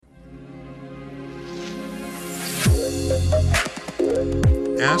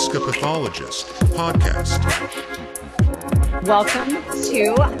Ask a Pathologist podcast. Welcome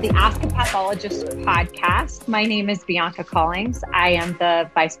to the Ask a Pathologist podcast. My name is Bianca Collings. I am the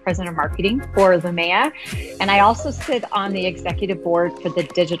Vice President of Marketing for Lumea, and I also sit on the executive board for the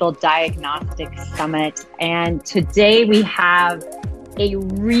Digital Diagnostics Summit. And today we have a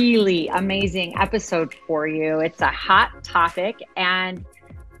really amazing episode for you. It's a hot topic, and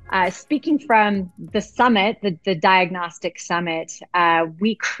speaking from the summit, the Diagnostic Summit,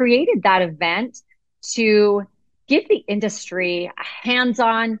 we created that event to give the industry a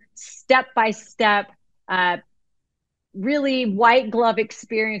hands-on, step-by-step, really white glove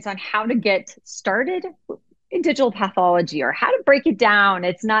experience on how to get started in digital pathology or how to break it down.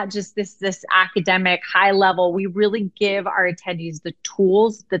 It's not just this academic high level. We really give our attendees the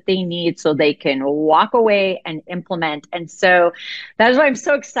tools that they need so they can walk away and implement. And so that is why I'm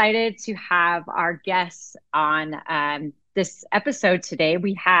so excited to have our guests on this episode today.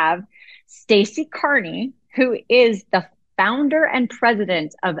 We have Stacey Carney, who is the founder and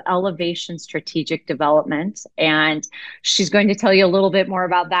president of Elevation Strategic Development. And she's going to tell you a little bit more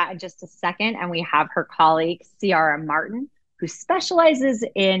about that in just a second. And we have her colleague, Ciara Martin, who specializes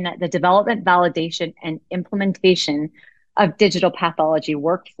in the development, validation, and implementation of digital pathology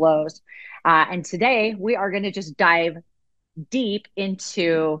workflows. And today we are going to just dive deep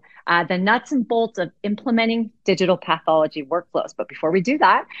into the nuts and bolts of implementing digital pathology workflows. But before we do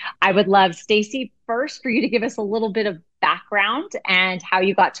that, I would love, Stacey, first for you to give us a little bit of background and how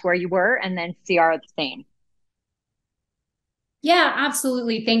you got to where you were, and then Ciara the same. Yeah,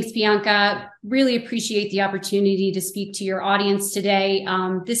 absolutely. Thanks, Bianca. Really appreciate the opportunity to speak to your audience today.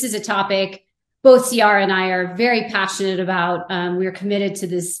 This is a topic both Ciara and I are very passionate about. We're committed to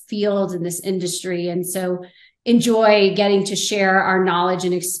this field and this industry, and so enjoy getting to share our knowledge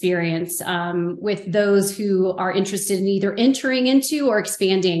and experience with those who are interested in either entering into or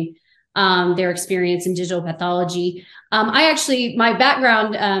expanding their experience in digital pathology. My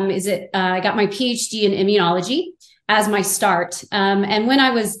background is I got my PhD in immunology as my start. And when I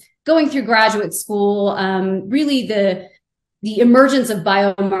was going through graduate school, really the emergence of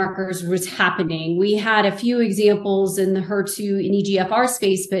biomarkers was happening. We had a few examples in the HER2 and EGFR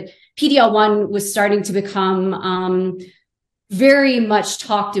space, but PD-L1 was starting to become very much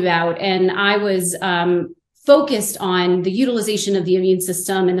talked about. And I was focused on the utilization of the immune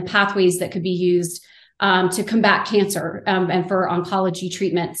system and the pathways that could be used to combat cancer and for oncology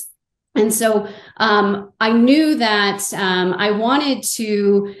treatments. And so I knew that I wanted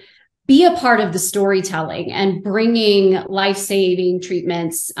to be a part of the storytelling and bringing life-saving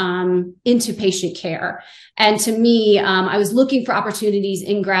treatments into patient care. And to me, I was looking for opportunities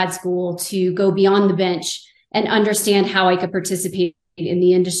in grad school to go beyond the bench and understand how I could participate in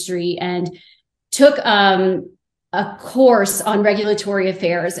the industry, and took a course on regulatory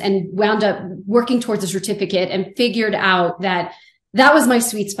affairs and wound up working towards a certificate and figured out that that was my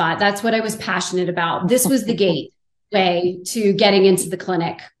sweet spot. That's what I was passionate about. This was the gateway to getting into the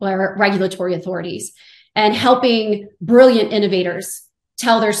clinic or regulatory authorities and helping brilliant innovators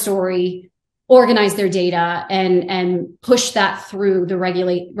tell their story, organize their data, and push that through the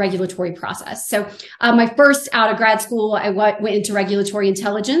regulatory process. So my first out of grad school, I went into regulatory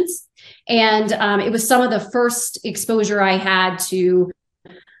intelligence. And it was some of the first exposure I had to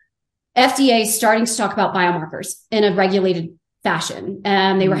FDA starting to talk about biomarkers in a regulated fashion.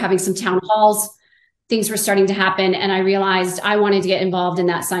 And they were having some town halls. Things were starting to happen. And I realized I wanted to get involved in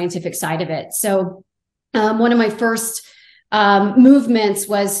that scientific side of it. So one of my first movements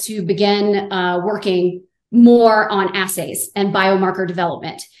was to begin working more on assays and biomarker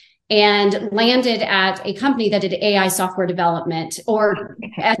development, and landed at a company that did AI software development, or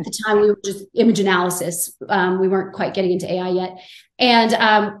at the time we were just image analysis. We weren't quite getting into AI yet.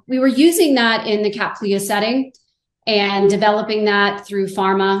 And we were using that in the CAP-CLIA setting and developing that through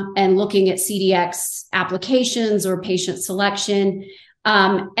pharma and looking at CDX applications or patient selection,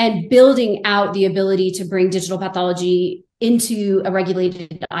 and building out the ability to bring digital pathology into a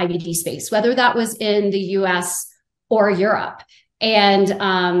regulated IVD space, whether that was in the US or Europe.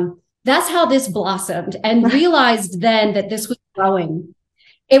 And that's how this blossomed, and realized then that this was growing.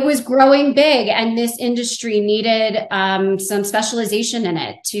 It was growing big, and this industry needed some specialization in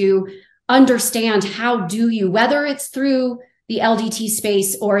it to understand how do you, whether it's through the LDT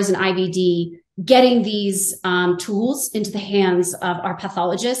space or as an IVD, getting these tools into the hands of our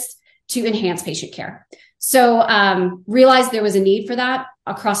pathologists to enhance patient care. So realized there was a need for that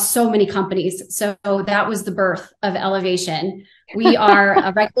across so many companies. So that was the birth of Elevation. We are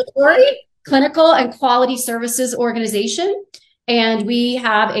a regulatory, clinical, and quality services organization, and we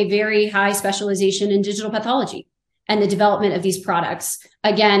have a very high specialization in digital pathology. and the development of these products,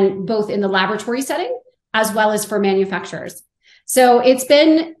 again, both in the laboratory setting as well as for manufacturers. So it's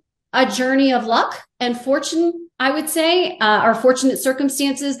been a journey of luck and fortune, I would say, or fortunate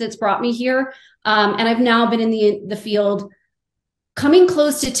circumstances that's brought me here. And I've now been in the field coming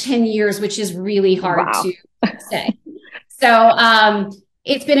close to 10 years, which is really hard to say. So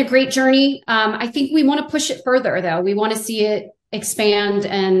it's been a great journey. I think we want to push it further, though. We want to see it expand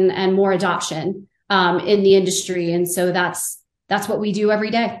and more adoption in the industry. And so that's what we do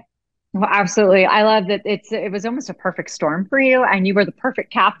every day. Well, absolutely. I love that it was almost a perfect storm for you, and you were the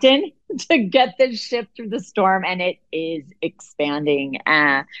perfect captain to get this ship through the storm, and it is expanding.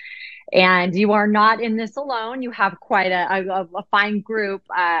 And you are not in this alone. You have quite a fine group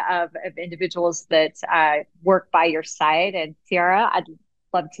of individuals that work by your side. And Ciara, I'd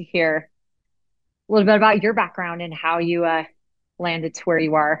love to hear a little bit about your background and how you landed to where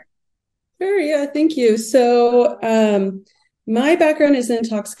you are. Sure, yeah, thank you. So my background is in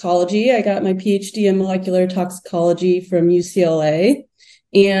toxicology. I got my PhD in molecular toxicology from UCLA.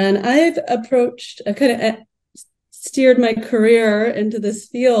 And I've kind of steered my career into this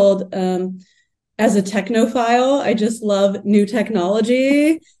field as a technophile. I just love new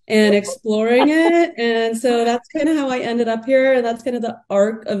technology and exploring it. And so that's kind of how I ended up here. And that's kind of the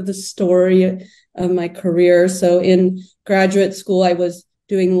arc of the story of my career. So in graduate school, I was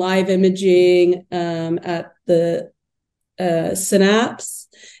doing live imaging at the Synapse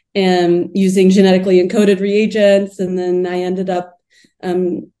and using genetically encoded reagents. And then I ended up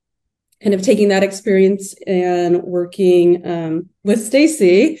kind of taking that experience and working with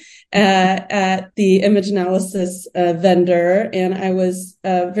Stacy at the image analysis vendor. And I was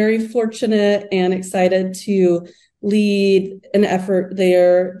very fortunate and excited to lead an effort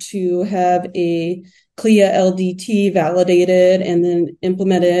there to have a CLIA LDT validated and then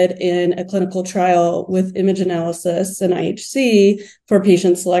implemented in a clinical trial with image analysis and IHC for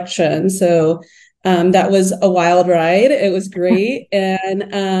patient selection. So that was a wild ride. It was great. And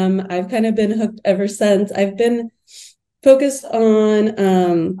I've kind of been hooked ever since. I've been focused on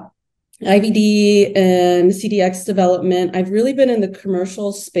IVD and CDX development. I've really been in the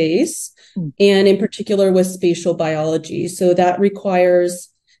commercial space and in particular with spatial biology. So that requires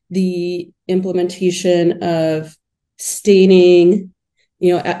the implementation of staining,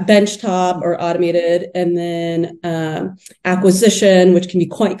 at benchtop or automated, and then acquisition, which can be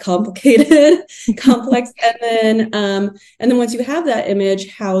quite complicated, complex. And then once you have that image,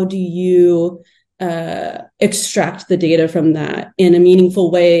 how do you extract the data from that in a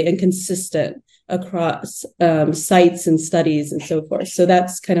meaningful way and consistent across sites and studies and so forth? So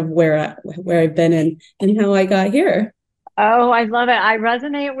that's kind of where I've been and how I got here. Oh, I love it. I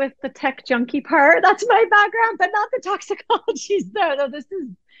resonate with the tech junkie part. That's my background, but not the toxicology. No,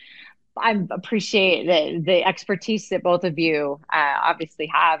 I appreciate the expertise that both of you obviously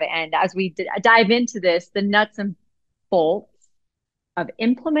have. And as we dive into this, the nuts and bolts of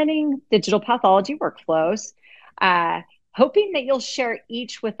implementing digital pathology workflows, hoping that you'll share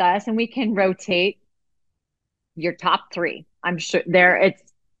each with us and we can rotate your top three. I'm sure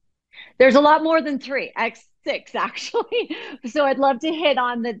there's a lot more than three. Six actually. So I'd love to hit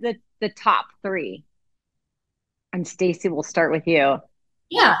on the top three. And Stacy, we'll start with you.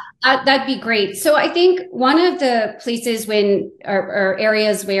 Yeah, that'd be great. So I think one of the places or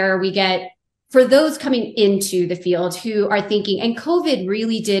areas where we get, for those coming into the field who are thinking, and COVID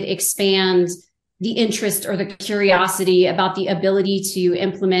really did expand the interest or the curiosity about the ability to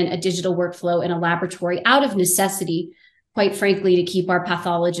implement a digital workflow in a laboratory out of necessity, quite frankly, to keep our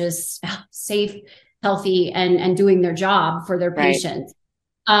pathologists safe, healthy, and doing their job for their patients.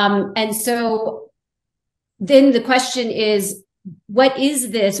 Right. And so then the question is, what is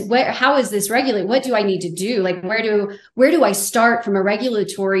this? How is this regulated? What do I need to do? Like, where do I start from a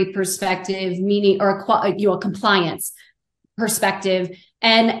regulatory perspective, meaning, or a compliance perspective?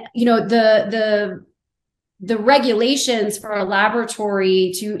 And, the regulations for a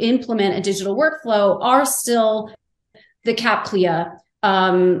laboratory to implement a digital workflow are still the CAP-CLIA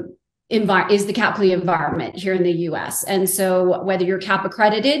is the CAP-CLIA environment here in the US. And so whether you're CAP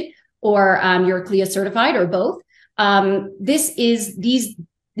accredited or you're CLIA certified or both, this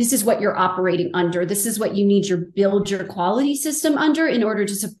is what you're operating under. This is what you need to build your quality system under in order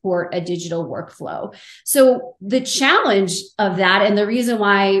to support a digital workflow. So the challenge of that, and the reason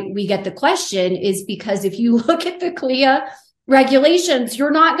why we get the question, is because if you look at the CLIA regulations, you're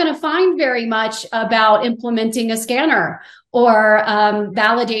not going to find very much about implementing a scanner or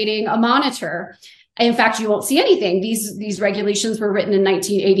validating a monitor. In fact, you won't see anything. These regulations were written in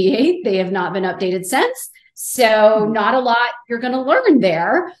 1988. They have not been updated since. So not a lot you're going to learn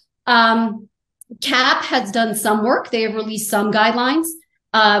there. CAP has done some work. They have released some guidelines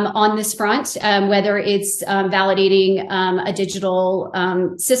on this front, whether it's validating a digital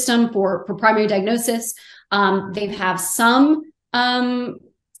system for primary diagnosis. They have some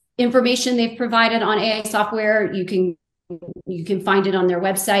information they've provided on AI software. You can find it on their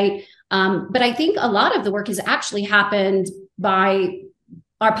website. But I think a lot of the work has actually happened by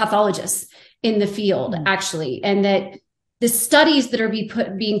our pathologists in the field, actually, and that the studies that are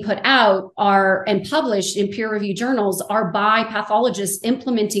being put out are and published in peer-reviewed journals are by pathologists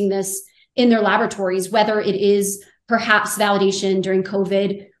implementing this in their laboratories, whether it is perhaps validation during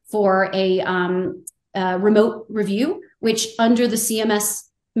COVID for a remote review, which under the CMS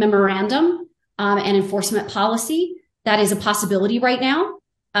memorandum and enforcement policy, that is a possibility right now.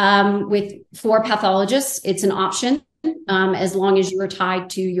 For pathologists, it's an option as long as you are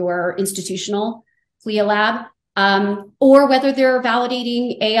tied to your institutional CLIA lab. Or whether they're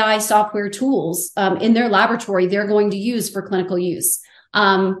validating AI software tools in their laboratory they're going to use for clinical use.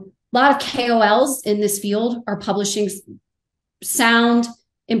 A lot of KOLs in this field are publishing sound,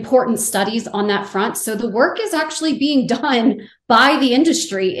 important studies on that front. So the work is actually being done by the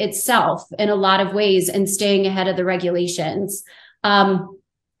industry itself in a lot of ways and staying ahead of the regulations.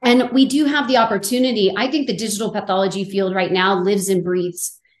 And we do have the opportunity. I think the digital pathology field right now lives and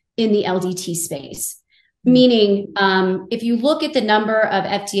breathes in the LDT space. Meaning, if you look at the number of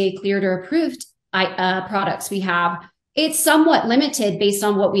FDA cleared or approved products we have, it's somewhat limited based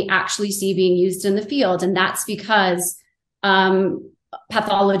on what we actually see being used in the field. And that's because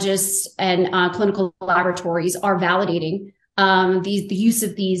pathologists and clinical laboratories are validating the use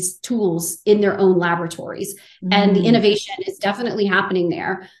of these tools in their own laboratories. And the innovation is definitely happening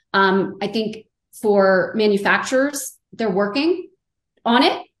there. I think for manufacturers, they're working on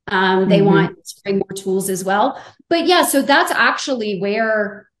it. They want to bring more tools as well. But yeah, so that's actually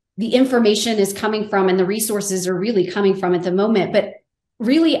where the information is coming from and the resources are really coming from at the moment. But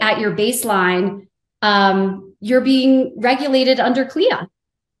really at your baseline, you're being regulated under CLIA.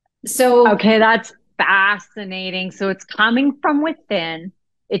 So okay, that's fascinating. So it's coming from within.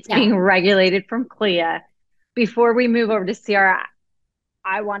 It's being regulated from CLIA. Before we move over to Ciara,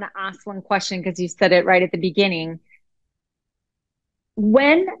 I want to ask one question because you said it right at the beginning.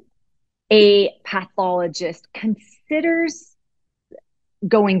 When a pathologist considers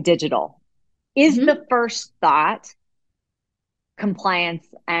going digital, is the first thought compliance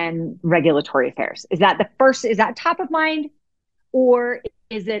and regulatory affairs? Is that top of mind? Or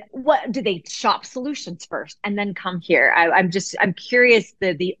is it, what do they shop solutions first and then come here? I'm curious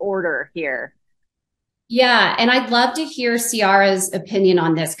the order here. Yeah. And I'd love to hear Ciara's opinion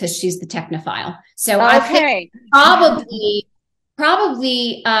on this because she's the technophile. So okay. I think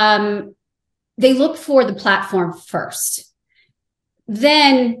probably they look for the platform first.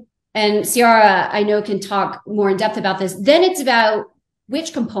 Then, and Ciara, I know, can talk more in depth about this. Then it's about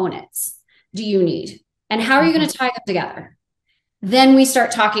which components do you need and how are you going to tie them together? Then we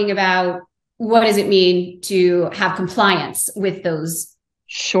start talking about what does it mean to have compliance with those.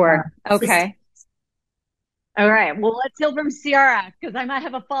 Sure. Okay. Systems. All right. Well, let's hear from Ciara because I might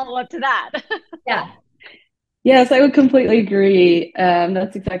have a follow-up to that. Yeah. Yes, I would completely agree.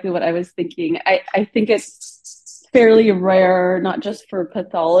 That's exactly what I was thinking. I think it's fairly rare, not just for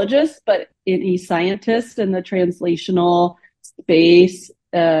pathologists, but any scientist in the translational space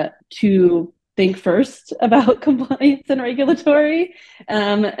to think first about compliance and regulatory,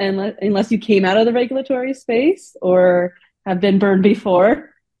 unless you came out of the regulatory space or have been burned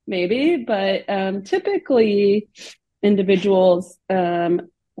before, maybe. But typically, individuals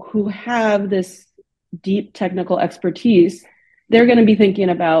who have this deep technical expertise, they're going to be thinking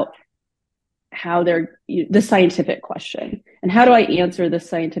about how the scientific question and how do I answer this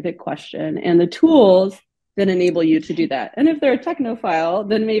scientific question and the tools that enable you to do that. And if they're a technophile,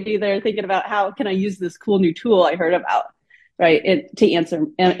 then maybe they're thinking about how can I use this cool new tool I heard about, right? To answer,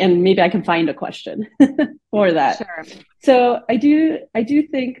 and maybe I can find a question for that. Sure. So I do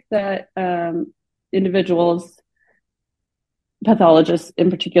think that individuals, pathologists in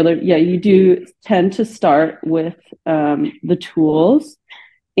particular, you do tend to start with the tools,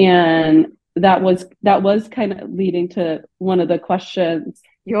 and that was kind of leading to one of the questions.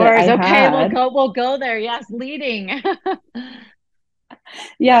 Yours, okay, we'll go there. Yes, leading.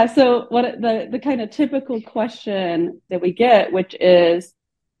 Yeah, so what the kind of typical question that we get, which is,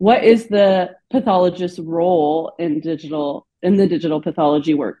 what is the pathologist's role in the digital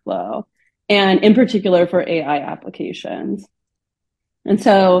pathology workflow, and in particular for AI applications? And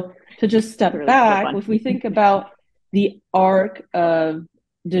so to just step back, if we think about the arc of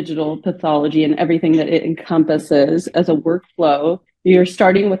digital pathology and everything that it encompasses as a workflow, you're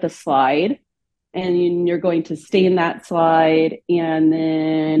starting with a slide, and you're going to stain that slide. And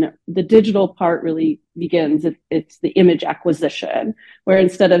then the digital part really begins. It's the image acquisition, where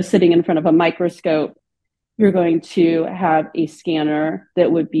instead of sitting in front of a microscope, you're going to have a scanner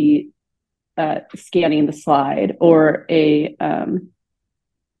that would be scanning the slide, or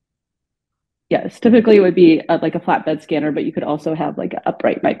yes, typically it would be like a flatbed scanner, but you could also have like an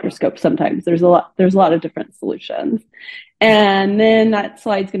upright microscope. Sometimes there's a lot of different solutions. And then that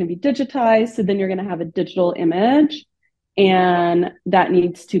slide's going to be digitized. So then you're going to have a digital image, and that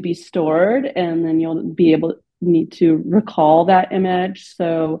needs to be stored. And then you'll need to recall that image.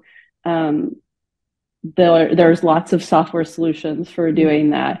 So there's lots of software solutions for doing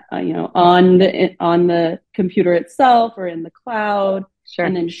that, on the computer itself or in the cloud, Sure.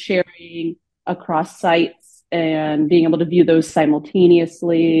 and then sharing across sites and being able to view those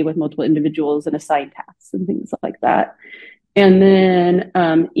simultaneously with multiple individuals and assign tasks and things like that. And then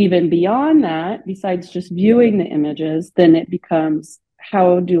even beyond that, besides just viewing the images, then it becomes,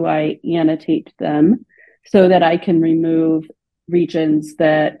 how do I annotate them so that I can remove regions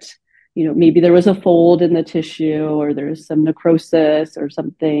that, maybe there was a fold in the tissue, or there's some necrosis or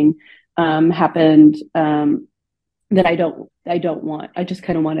something happened that I don't want. I just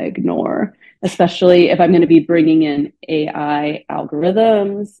kind of want to ignore, especially if I'm going to be bringing in AI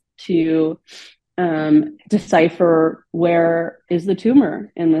algorithms to decipher where is the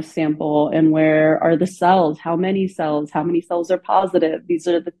tumor in the sample, and where are the cells, how many cells are positive. These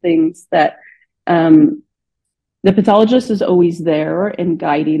are the things that the pathologist is always there and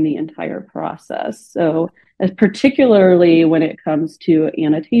guiding the entire process. So particularly when it comes to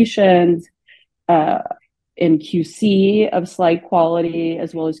annotations, in QC of slide quality,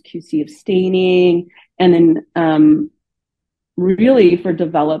 as well as QC of staining, and then really for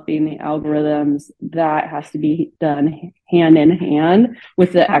developing the algorithms, that has to be done hand in hand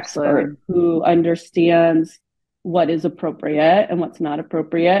with the expert who understands what is appropriate and what's not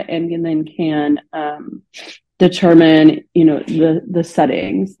appropriate, and then can determine, the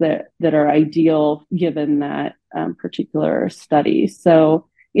settings that are ideal given that particular study. So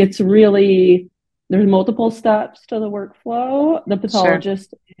it's really, there's multiple steps to the workflow. The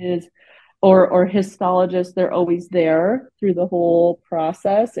pathologist is, or histologist, they're always there through the whole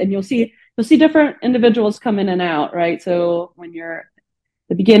process. And you'll see different individuals come in and out, right? So when you're at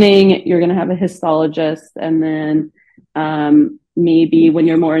the beginning, you're going to have a histologist, and then maybe when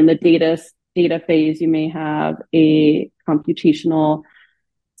you're more in the data phase, you may have a computational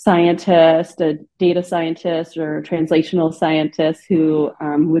scientist, a data scientist, or translational scientist who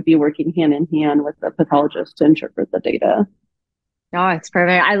would be working hand in hand with the pathologist to interpret the data. Oh, it's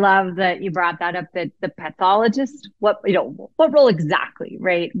perfect. I love that you brought that up, that the pathologist, what role exactly,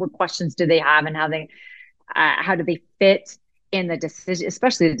 right? What questions do they have, and how do they fit in the decision,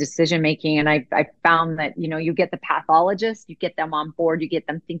 especially the decision making? And I found that, you get the pathologist, you get them on board, you get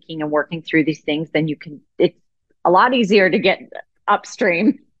them thinking and working through these things, then it's a lot easier to get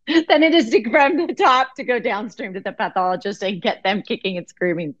upstream than it is from the top to go downstream to the pathologist and get them kicking and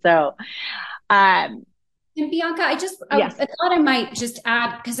screaming. So, and Bianca, I thought I might just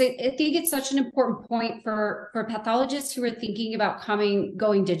add, because I think it's such an important point for pathologists who are thinking about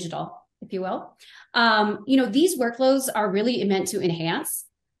going digital, if you will. These workflows are really meant to enhance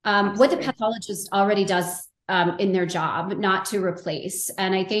what the pathologist already does in their job, not to replace.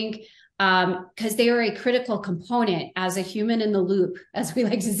 And I think because they are a critical component as a human in the loop, as we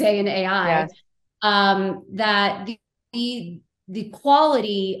like to say in AI, that the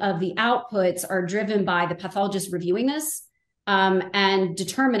quality of the outputs are driven by the pathologist reviewing this and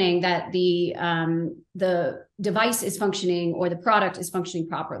determining that the device is functioning or the product is functioning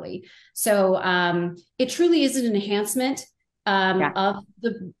properly. So it truly is an enhancement of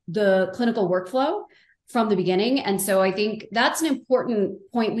the clinical workflow from the beginning. And so I think that's an important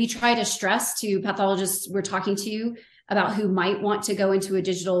point we try to stress to pathologists we're talking to about who might want to go into a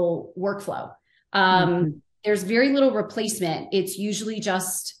digital workflow. There's very little replacement. It's usually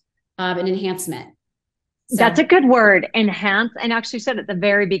just an enhancement. So. That's a good word, enhance. And actually said at the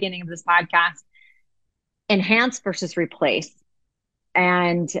very beginning of this podcast, enhance versus replace.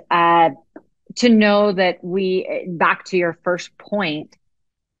 And to know that back to your first point,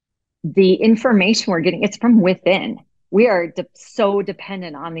 the information we're getting, it's from within. We are so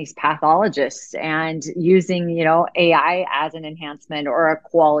dependent on these pathologists, and using, AI as an enhancement or a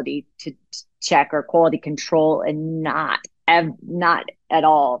quality to check or quality control, and not at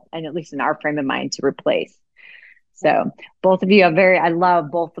all, and at least in our frame of mind, to replace. So both of you I love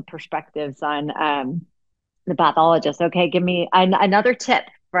both the perspectives on the pathologist. Okay, give me another tip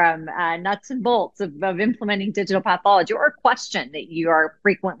from nuts and bolts of implementing digital pathology, or a question that you are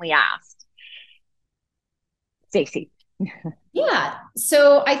frequently asked. Stacey. Yeah.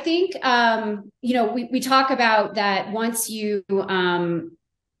 So I think, we talk about that once you bring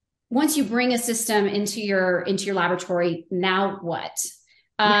a system into your laboratory, now what?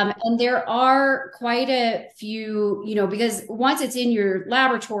 And there are quite a few, because once it's in your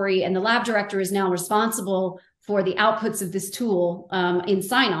laboratory and the lab director is now responsible for the outputs of this tool in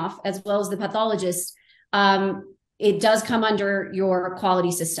sign off, as well as the pathologist, it does come under your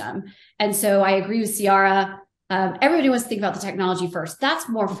quality system. And so I agree with Ciara. Everybody wants to think about the technology first. That's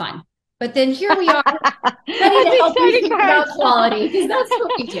more fun. But then here we are, ready to help you think about quality, because that's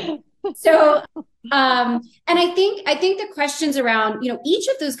what we do. So, and I think the questions around, each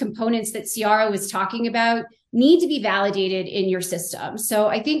of those components that Ciara was talking about need to be validated in your system. So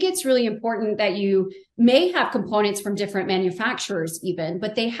I think it's really important that you may have components from different manufacturers even,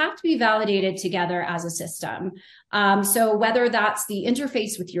 but they have to be validated together as a system. So whether that's the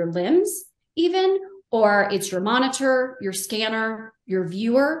interface with your limbs even, or it's your monitor, your scanner, your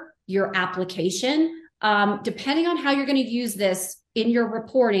viewer, your application, depending on how you're going to use this in your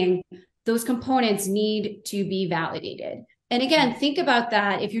reporting, those components need to be validated. And again, think about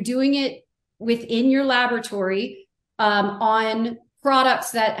that. If you're doing it within your laboratory on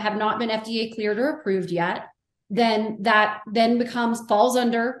products that have not been FDA cleared or approved yet, then that falls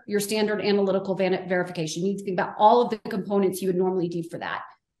under your standard analytical verification. You need to think about all of the components you would normally do for that.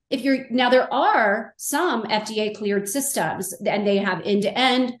 Now there are some FDA cleared systems and they have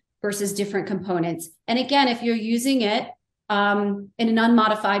end-to-end versus different components. And again, if you're using it in an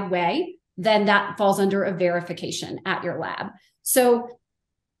unmodified way, then that falls under a verification at your lab. So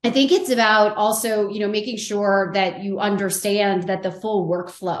I think it's about also, making sure that you understand that the full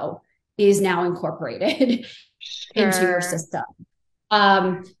workflow is now incorporated into your system.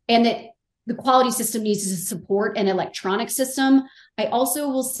 And that the quality system needs to support an electronic system. I also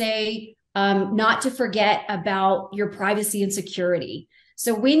will say not to forget about your privacy and security.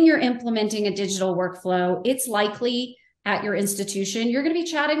 So when you're implementing a digital workflow, it's likely at your institution, you're going to be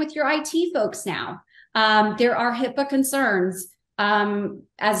chatting with your IT folks now. There are HIPAA concerns,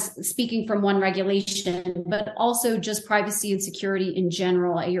 as speaking from one regulation, but also just privacy and security in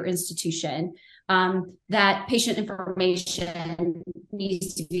general at your institution, that patient information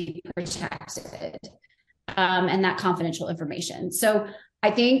needs to be protected, and that confidential information. So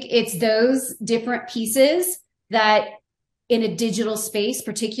I think it's those different pieces that in a digital space,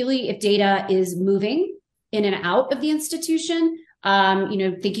 particularly if data is moving in and out of the institution,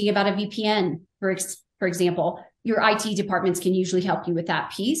 thinking about a VPN, for example, your IT departments can usually help you with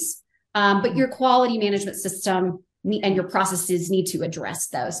that piece. But your quality management system and your processes need to address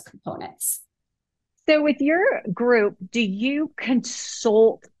those components. So with your group, do you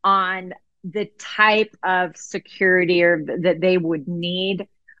consult on the type of security or that they would need?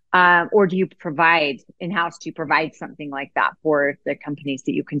 Or do you provide in-house, do you provide something like that for the companies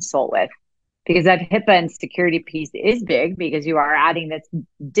that you consult with? Because that HIPAA and security piece is big because you are adding this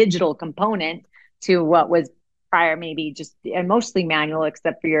digital component to what was prior, maybe just mostly manual,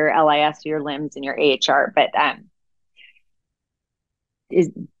 except for your LIS, your LIMS, and your AHR. But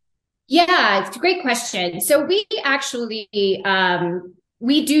yeah, it's a great question. So we actually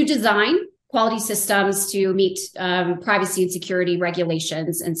we do design quality systems to meet privacy and security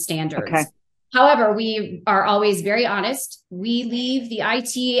regulations and standards. Okay. However, we are always very honest. We leave the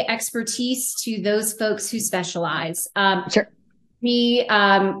IT expertise to those folks who specialize. Sure.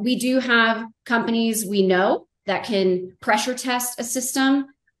 We do have companies we know that can pressure test a system,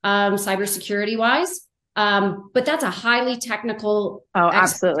 cybersecurity wise, but that's a highly technical. Oh,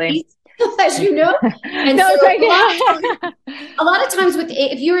 absolutely. As you know, and no, so a lot of times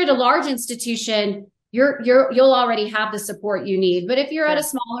if you're at a large institution, you'll already have the support you need. But if you're at a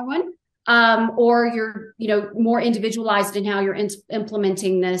smaller one, or you're more individualized in how you're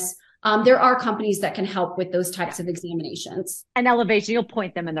implementing this, there are companies that can help with those types of examinations. And elevation, you'll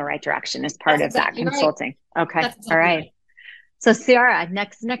point them in the right direction as part of that consulting. Right. Okay. Exactly all right. Right. So Ciara,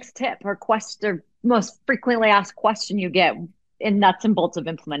 next tip or question, most frequently asked question you get in nuts and bolts of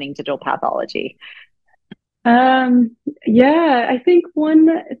implementing digital pathology. Yeah, I think one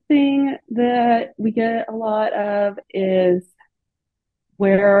thing that we get a lot of is,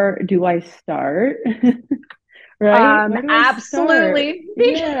 where do I start? Right? Absolutely.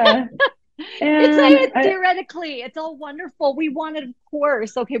 Yeah. It's like theoretically, it's all wonderful. We want it, of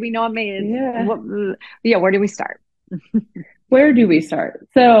course. Okay, we know where do we start? Where do we start?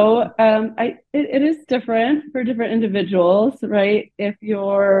 So it is different for different individuals, right? If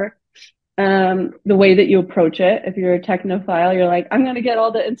you're the way that you approach it, if you're a technophile, you're like, I'm going to get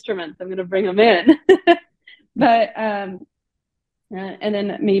all the instruments, I'm going to bring them in. But And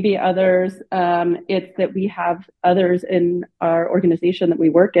then maybe others, it's that we have others in our organization that we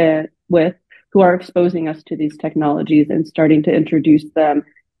work with who are exposing us to these technologies and starting to introduce them.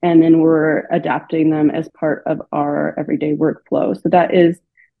 And then we're adapting them as part of our everyday workflow. So that is,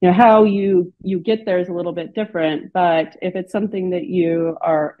 how you get there is a little bit different. But if it's something that you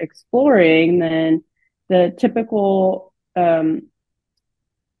are exploring, then the typical,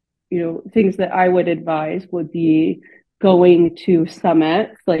 things that I would advise would be going to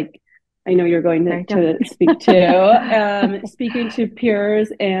summits. Like I know you're going to speak to, speaking to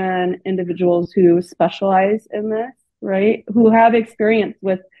peers and individuals who specialize in this, right? Who have experience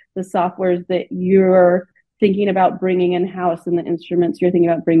with the softwares that you're thinking about bringing in-house and the instruments you're thinking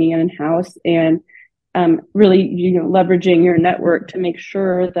about bringing in-house, and really, leveraging your network to make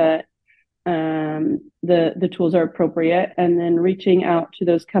sure that the tools are appropriate, and then reaching out to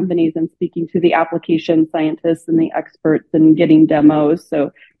those companies and speaking to the application scientists and the experts and getting demos.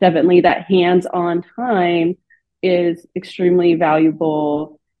 So definitely that hands-on time is extremely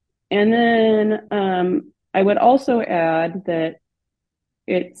valuable. And then I would also add that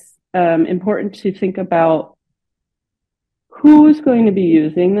it's important to think about who's going to be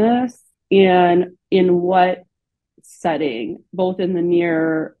using this and in what setting, both in the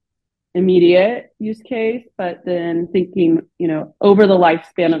near immediate use case, but then thinking, over the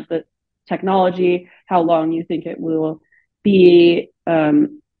lifespan of the technology, how long you think it will be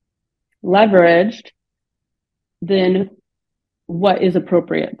leveraged, then what is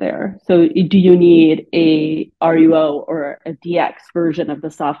appropriate there. So do you need a RUO or a DX version of the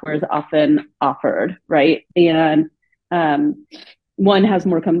software is often offered, right? And one has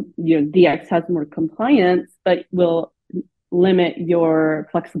more, DX has more compliance, but will limit your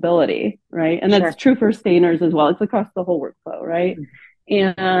flexibility, right? And that's true for stainers as well. It's across the whole workflow, right?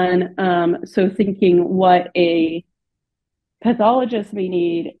 Mm-hmm. And so thinking what a pathologist may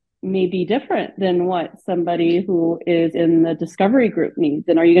need may be different than what somebody who is in the discovery group needs.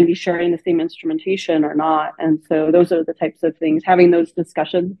 And are you going to be sharing the same instrumentation or not? And so those are the types of things, having those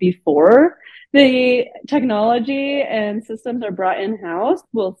discussions before the technology and systems are brought in-house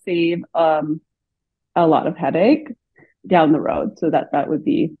will save a lot of headache down the road. So that would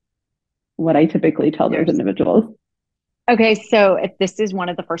be what I typically tell those individuals. Okay, so if this is one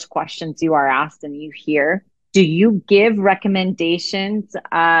of the first questions you are asked and you hear, do you give recommendations,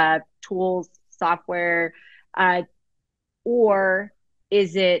 tools, software, or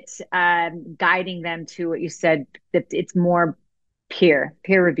is it guiding them to what you said, that it's more peer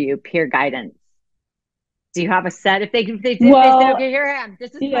review, peer guidance? Do you have a set? If they say, okay, here I am.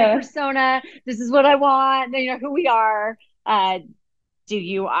 This is my persona. This is what I want. They know who we are. Do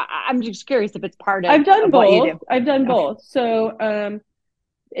you? I'm just curious if it's part of. I've done both. What you do. I've done both. So,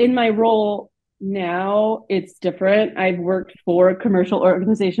 in my role now, it's different. I've worked for commercial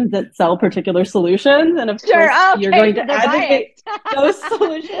organizations that sell particular solutions, and of course, you're going to advocate those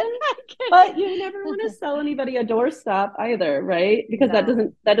solutions. But you never want to sell anybody a doorstop either, right? Because that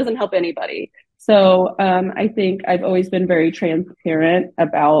doesn't help anybody. So I think I've always been very transparent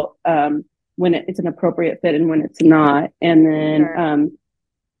about when it's an appropriate fit and when it's not. And then,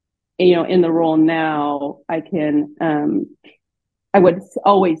 in the role now, I'm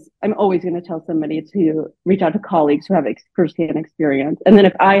always going to tell somebody to reach out to colleagues who have firsthand experience. And then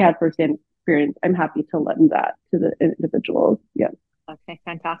if I have firsthand experience, I'm happy to lend that to the individuals. Yeah. Okay,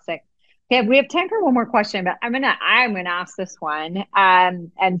 fantastic. Okay, we have time for one more question, but I'm gonna ask this one.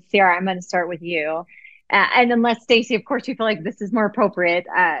 And Sarah, I'm gonna start with you. And unless Stacy, of course, you feel like this is more appropriate.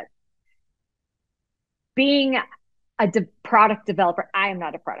 Being a product developer, I am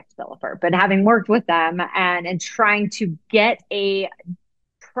not a product developer, but having worked with them and trying to get a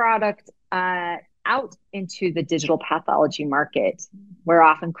product out into the digital pathology market, we're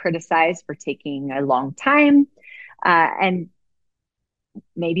often criticized for taking a long time. And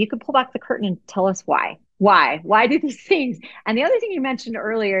maybe you could pull back the curtain and tell us why. Why do these things? And the other thing you mentioned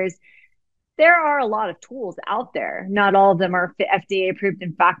earlier is there are a lot of tools out there. Not all of them are FDA approved.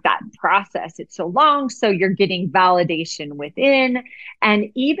 In fact, that process, it's so long. So you're getting validation within.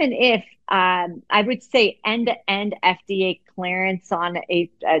 And even if I would say end-to-end FDA clearance on a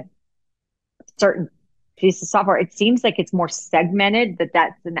certain piece of software, it seems like it's more segmented,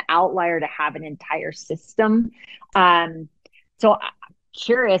 that's an outlier to have an entire system. So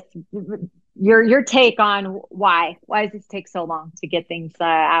curious, your take on why does this take so long to get things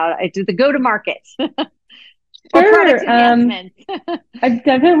out to the go-to-market? Sure. I've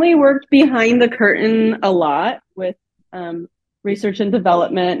definitely worked behind the curtain a lot with research and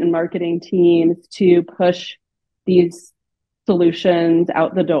development and marketing teams to push these solutions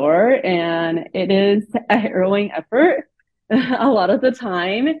out the door, and it is a harrowing effort. a lot of the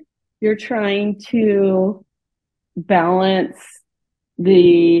time you're trying to balance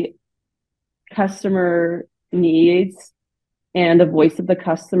the customer needs and the voice of the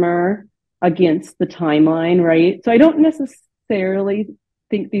customer against the timeline, right? So I don't necessarily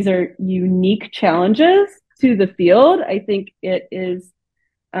think these are unique challenges to the field. I think it is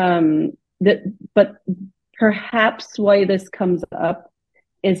but perhaps why this comes up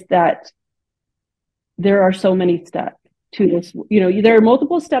is that there are so many steps to this. There are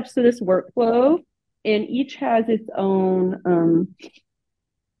multiple steps to this workflow, and each has its own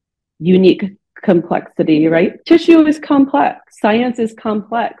unique complexity, right? Tissue is complex. Science is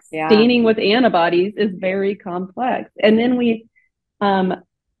complex. Yeah. Staining with antibodies is very complex. And then we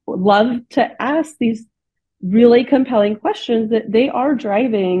love to ask these really compelling questions that they are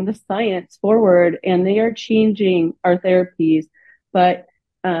driving the science forward and they are changing our therapies. But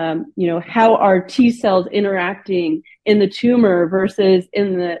how are T cells interacting in the tumor versus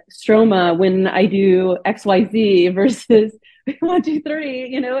in the stroma when I do XYZ versus 1, 2,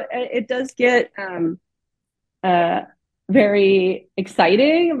 3, it does get very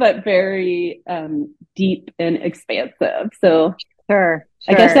exciting, but very deep and expansive. So Sure.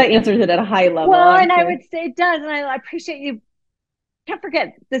 I guess that answers it at a high level. Well, and I would say it does. And I appreciate you. Can't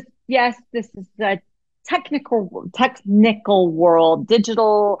forget this. Yes, this is the technical world,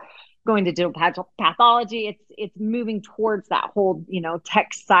 digital, going to digital pathology. It's moving towards that whole,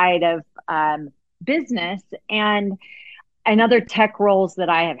 tech side of business. And other tech roles that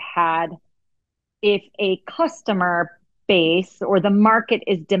I have had, if a customer base or the market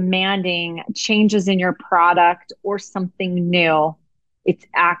is demanding changes in your product or something new,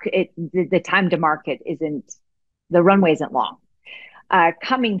 the time to market the runway isn't long.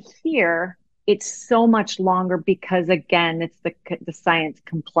 Coming here, it's so much longer because, again, it's the science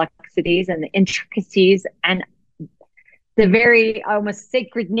complexities and the intricacies and the very almost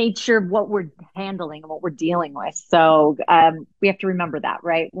sacred nature of what we're handling and what we're dealing with. So we have to remember that,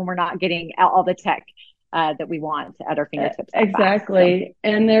 right? When we're not getting all the tech that we want at our fingertips. Exactly.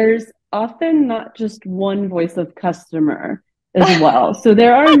 So. And there's often not just one voice of customer as well. So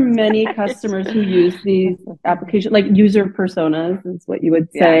there are many customers who use these applications, like user personas is what you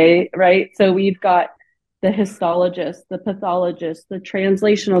would say, right? So we've got the histologist, the pathologist, the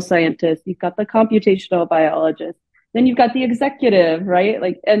translational scientist, you've got the computational biologist, then you've got the executive, right?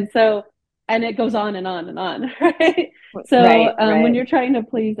 And it goes on and on and on, right? So when you're trying to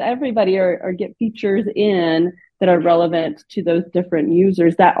please everybody or get features in that are relevant to those different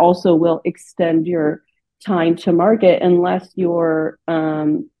users, that also will extend your time to market unless your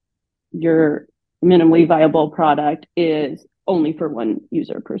minimally viable product is only for one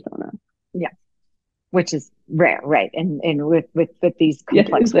user persona. Yeah, which is rare, right? And with these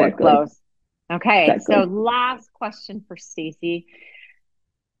complex workflows. Okay, exactly. So last question for Stacey.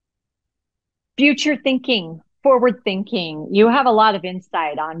 Future thinking, forward thinking. You have a lot of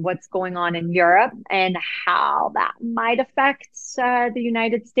insight on what's going on in Europe and how that might affect the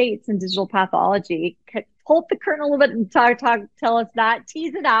United States and digital pathology. Pull the curtain a little bit and tell us that,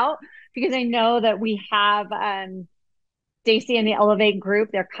 tease it out, because I know that we have Stacey and the Elevate group.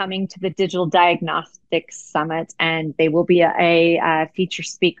 They're coming to the Digital Diagnostics Summit, and they will be a feature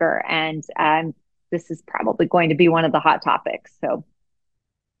speaker. And this is probably going to be one of the hot topics. So,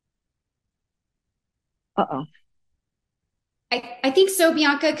 I think so,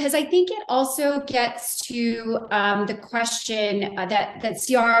 Bianca, because I think it also gets to the question that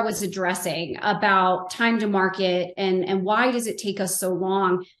Ciara was addressing about time to market and why does it take us so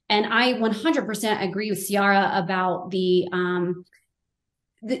long? And I 100% agree with Ciara about you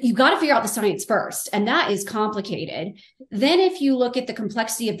got to figure out the science first, and that is complicated. Then if you look at the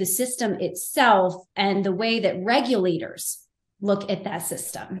complexity of the system itself and the way that regulators look at that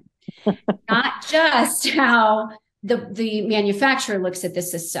system, not just how the manufacturer looks at the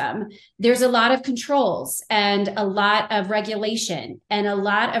system, there's a lot of controls and a lot of regulation and a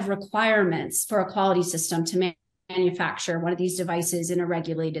lot of requirements for a quality system to manufacture one of these devices in a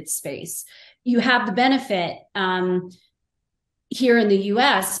regulated space. You have the benefit here in the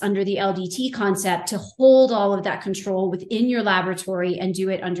US under the LDT concept to hold all of that control within your laboratory and do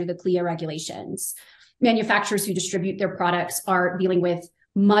it under the CLIA regulations. Manufacturers who distribute their products are dealing with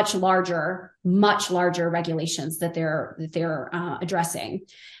much larger regulations that they're addressing.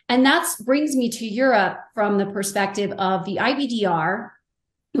 And that brings me to Europe from the perspective of the IVDR,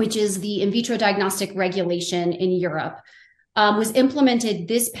 which is the in vitro diagnostic regulation in Europe, was implemented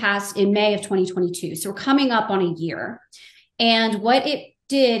in May of 2022. So we're coming up on a year. And what it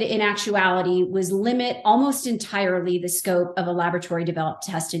did in actuality was limit almost entirely the scope of a laboratory developed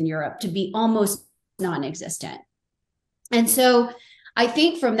test in Europe to be almost non-existent. And so I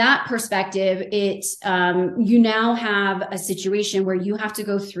think from that perspective, you now have a situation where you have to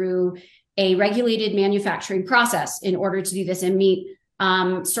go through a regulated manufacturing process in order to do this and meet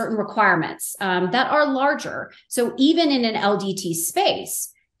certain requirements that are larger. So even in an LDT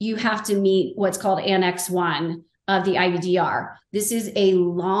space, you have to meet what's called Annex 1 of the IVDR. This is a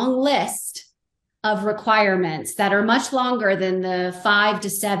long list of requirements that are much longer than the 5 to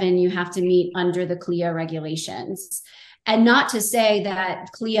 7 you have to meet under the CLIA regulations. And not to say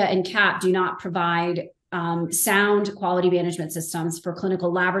that CLIA and CAP do not provide sound quality management systems for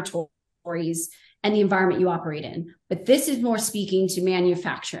clinical laboratories and the environment you operate in. But this is more speaking to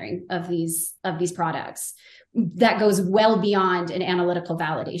manufacturing of these products. That goes well beyond an analytical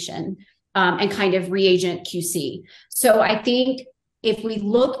validation and kind of reagent QC. So I think if we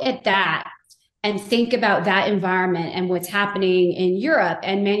look at that and think about that environment and what's happening in Europe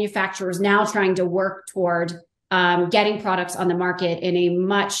and manufacturers now trying to work toward getting products on the market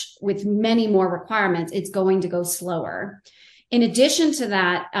with many more requirements, it's going to go slower. In addition to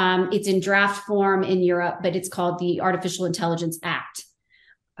that, it's in draft form in Europe, but it's called the Artificial Intelligence Act.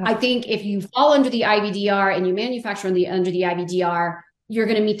 I think if you fall under the IVDR and you manufacture under the IVDR, you're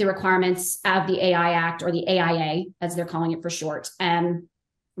going to meet the requirements of the AI Act or the AIA, as they're calling it for short.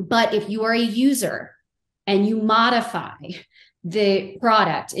 But if you are a user and you modify the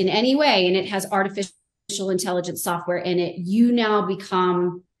product in any way and it has artificial intelligence software in it, you now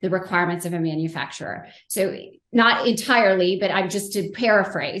become the requirements of a manufacturer. So not entirely, but I'm just to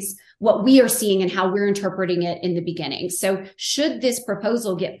paraphrase what we are seeing and how we're interpreting it in the beginning. So should this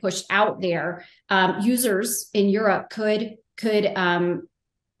proposal get pushed out there, users in Europe could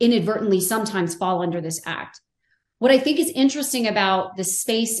inadvertently sometimes fall under this act. What I think is interesting about the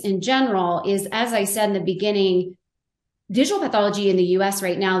space in general is, as I said in the beginning, digital pathology in the US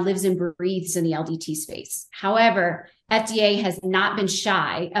right now lives and breathes in the LDT space. However, FDA has not been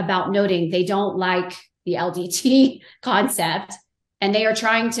shy about noting they don't like the LDT concept and they are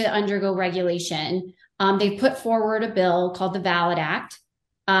trying to undergo regulation. They put forward a bill called the Valid Act.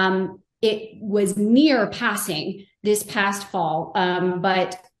 It was near passing this past fall,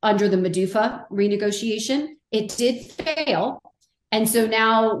 but under the MDUFA renegotiation, it did fail. And so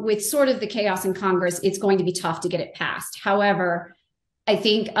now with sort of the chaos in Congress, it's going to be tough to get it passed. However, I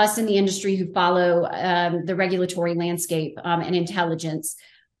think us in the industry who follow the regulatory landscape and intelligence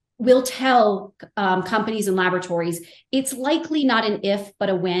will tell companies and laboratories it's likely not an if, but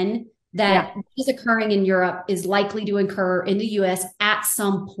a when that is occurring in Europe is likely to occur in the US at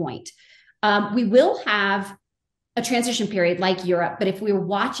some point. We will have a transition period like Europe, but if we're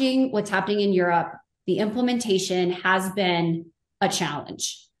watching what's happening in Europe, the implementation has been a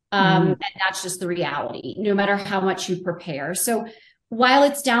challenge. And that's just the reality, no matter how much you prepare. So while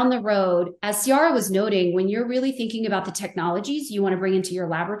it's down the road, as Ciara was noting, when you're really thinking about the technologies you want to bring into your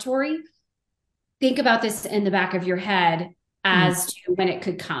laboratory, think about this in the back of your head as to when it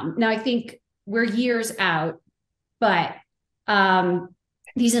could come. Now, I think we're years out, but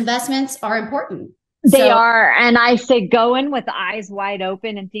these investments are important. They are. And I say go in with eyes wide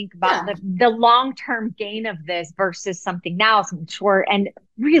open and think about the long-term gain of this versus something now, something short, and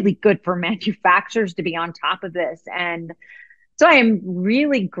really good for manufacturers to be on top of this. And so I am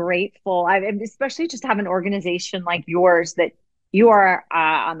really grateful. I especially just have an organization like yours that you are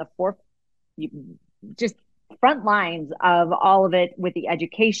on the just front lines of all of it with the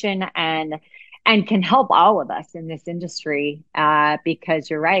education and can help all of us in this industry. Because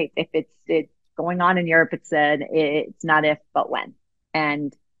you're right, if it's going on in Europe, it's not if, but when,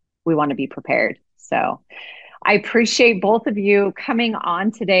 and we want to be prepared. So I appreciate both of you coming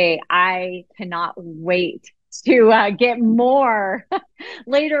on today. I cannot wait to get more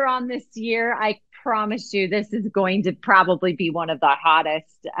later on this year. I promise you, this is going to probably be one of the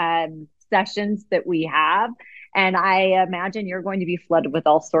hottest sessions that we have. And I imagine you're going to be flooded with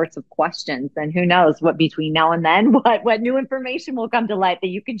all sorts of questions. And who knows what between now and then, what new information will come to light that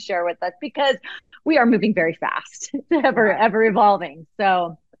you can share with us, because we are moving very fast, ever evolving.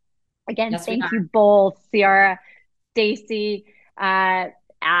 So again, thank you both, Ciara, Stacy, from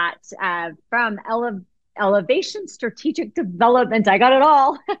Elevation Strategic Development. I got it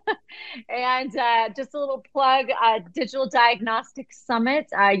all. And just a little plug, Digital Diagnostic Summit.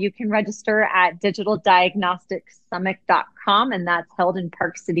 You can register at digitaldiagnosticsummit.com, and that's held in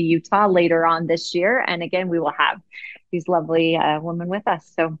Park City, Utah later on this year. And again, we will have these lovely women with us.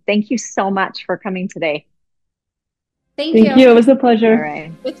 So thank you so much for coming today. Thank you. It was a pleasure. All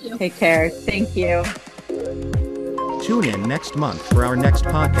right. Take care. Thank you. Tune in next month for our next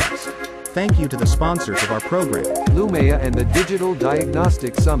podcast. thank you to the sponsors of our program, Lumea and the Digital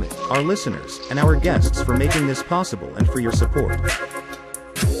Diagnostic Summit. our listeners, and our guests for making this possible and for your support.